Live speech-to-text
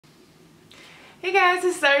Hey guys,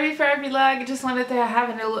 it's Harvey for harVLOG. I just wanted to have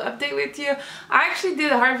a little update with you. I actually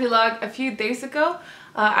did a harVLOG a few days ago.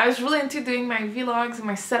 I was really into doing my vlogs and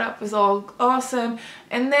my setup was all awesome,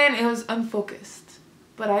 and then it was unfocused.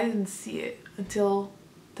 But I didn't see it until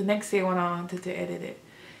the next day when I wanted to edit it.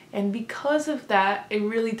 And because of that, it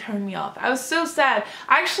really turned me off. I was so sad.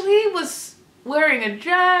 I actually was wearing a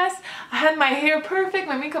dress. I had my hair perfect.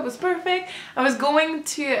 My makeup was perfect. I was going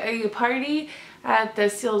to a party at the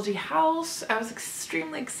CLG house. I was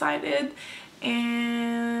extremely excited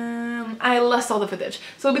and I lost all the footage.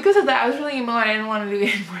 So because of that, I was really emo. I didn't want to do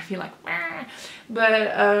it anymore. Be like, Meh.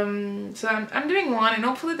 But so I'm doing one, and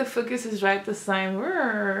hopefully the focus is right this time.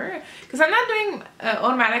 Because I'm not doing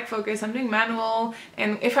automatic focus. I'm doing manual,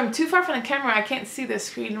 and if I'm too far from the camera, I can't see the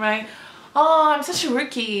screen right. Oh, I'm such a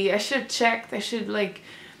rookie. I should have checked. I should like.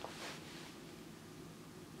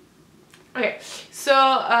 Okay, so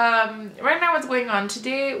right now what's going on?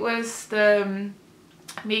 Today was the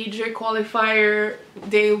major qualifier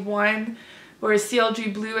day 1 where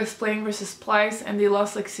CLG Blue is playing versus Plyce, and they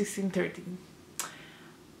lost like 16-13.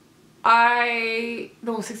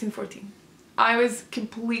 No, 16-14. I was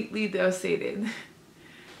completely devastated.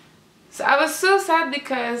 So I was so sad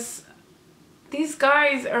because these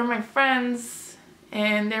guys are my friends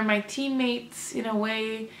and they're my teammates in a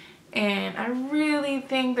way. And I really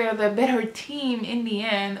think they're the better team in the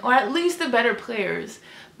end, or at least the better players.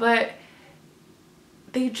 But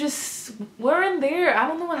they just weren't there. I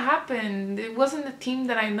don't know what happened. It wasn't the team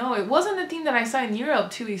that I know. It wasn't the team that I saw in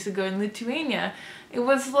Europe 2 weeks ago in Lithuania. It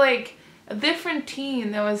was like a different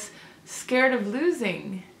team that was scared of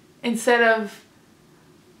losing instead of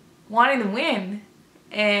wanting to win.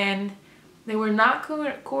 And they were not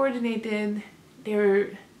coordinated. They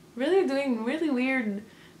were really doing really weird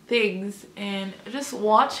things, and just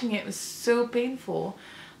watching it was so painful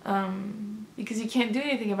because you can't do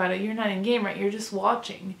anything about it. You're not in game, right? You're just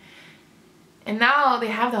watching. And now they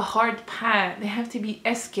have the hard path. They have to beat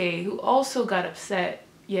SK, who also got upset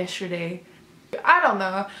yesterday. I don't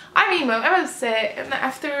know. I'm emo. I'm upset. And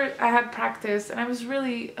after I had practice, and I was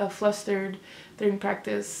really flustered during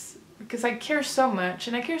practice because I care so much,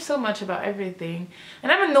 and I care so much about everything,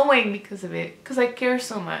 and I'm annoying because of it, because I care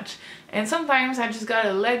so much. And sometimes I just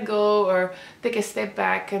gotta let go or take a step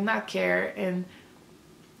back and not care, and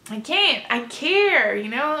I can't. I care, you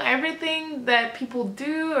know, everything that people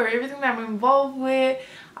do or everything that I'm involved with,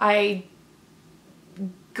 I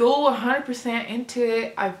go 100% into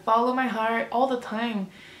it. I follow my heart all the time,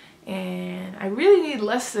 and I really need a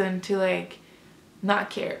lesson to like not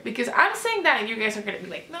care, because I'm saying that and you guys are gonna be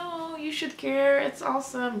like, no, you should care, it's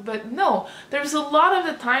awesome. But no, there's a lot of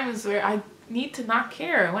the times where I need to not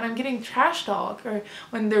care. When I'm getting trash talk or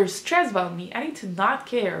when there's stress about me, I need to not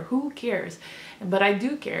care. Who cares? But I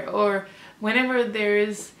do care. Or whenever there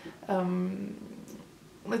is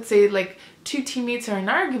let's say like 2 teammates are in an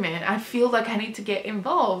argument, I feel like I need to get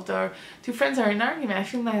involved. Or 2 friends are in an argument, I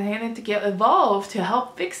feel like I need to get involved to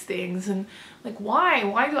help fix things. And like, why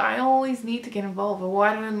do I always need to get involved? Or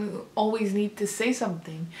why do I always need to say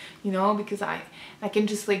something, you know? Because I can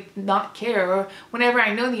just like not care. Or whenever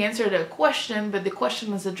I know the answer to a question but the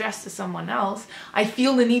question was addressed to someone else, I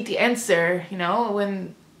feel the need to answer, you know,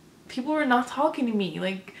 when people are not talking to me.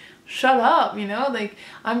 Like, shut up, you know? Like,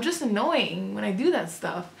 I'm just annoying when I do that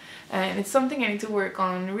stuff, and it's something I need to work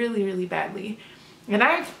on really, really badly. And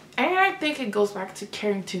I think it goes back to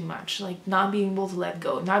caring too much, like not being able to let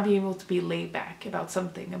go, not being able to be laid back about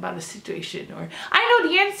something, about a situation. Or I know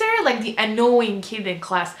the answer, like the annoying kid in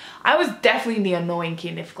class. I was definitely the annoying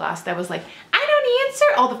kid in class that was like, I know the answer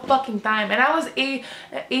all the fucking time, and I was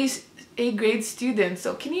a grade student.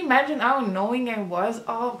 So can you imagine how annoying I was?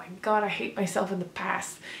 Oh my god, I hate myself in the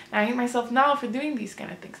past, and I hate myself now for doing these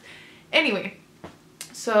kind of things. Anyway,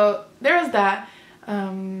 so there was that.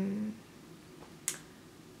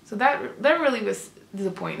 So that really was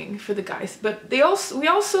disappointing for the guys. But we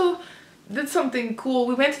also did something cool.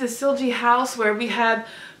 We went to the CLG house where we had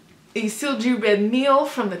a CLG red meal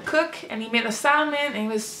from the cook, and he made a salmon,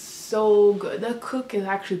 and it was so good. The cook is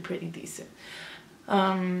actually pretty decent.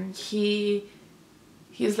 He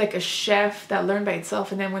is like a chef that learned by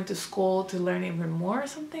himself and then went to school to learn even more or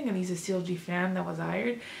something, and he's a CLG fan that was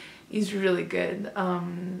hired. He's really good.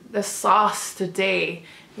 The sauce today,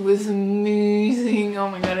 it was amazing. Oh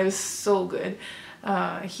my god, it was so good.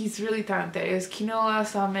 He's really talented. It was quinoa,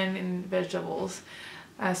 salmon, and vegetables,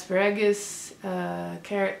 asparagus,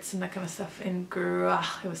 carrots, and that kind of stuff. And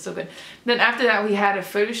it was so good. Then after that, we had a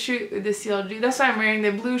photo shoot with the CLG. That's why I'm wearing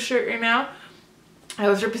the blue shirt right now. I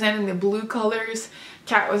was representing the blue colors.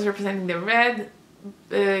 Kat was representing the red.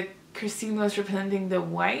 Christine was representing the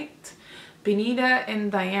white. Benita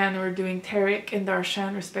and Diane were doing Tarek and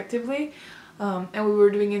Darshan respectively, and we were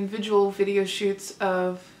doing individual video shoots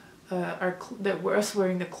of us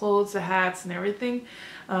wearing the clothes, the hats, and everything,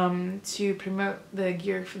 to promote the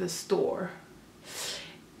gear for the store.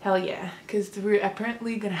 Hell yeah, because we're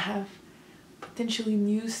apparently gonna have potentially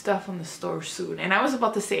new stuff on the store soon. And I was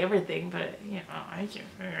about to say everything, but you know, I can't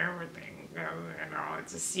say everything. You know,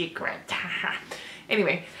 it's a secret.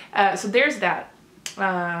 Anyway, so there's that.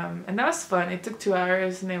 And that was fun. It took 2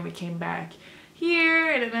 hours, and then we came back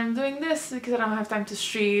here, and then I'm doing this because I don't have time to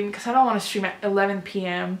stream, because I don't want to stream at 11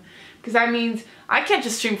 p.m. because that means I can't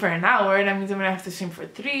just stream for an hour. That means I'm gonna have to stream for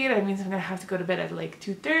 3. That means I'm gonna have to go to bed at like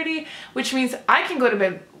 2:30, which means I can go to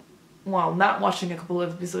bed while not watching a couple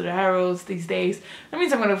of episodes of Arrows these days. That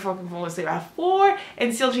means I'm gonna fucking fall asleep at 4,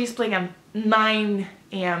 and CLG is playing at 9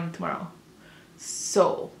 a.m. tomorrow.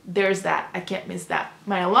 So there's that. I can't miss that.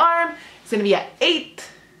 My alarm is gonna be at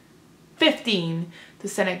 8:15 to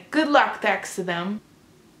send a good luck text to them,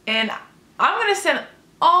 and I'm gonna send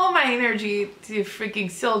all my energy to freaking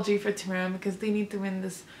CLG for tomorrow because they need to win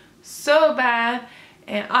this so bad,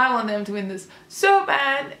 and I want them to win this so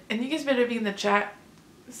bad. And you guys better be in the chat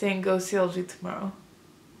saying go CLG tomorrow,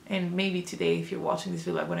 and maybe today if you're watching this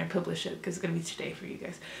video when I publish it, because it's gonna be today for you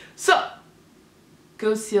guys. So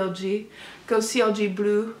go CLG, go CLG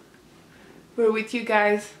Blue. We're with you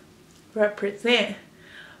guys. Represent.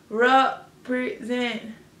 Right,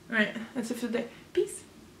 that's it for today. Peace.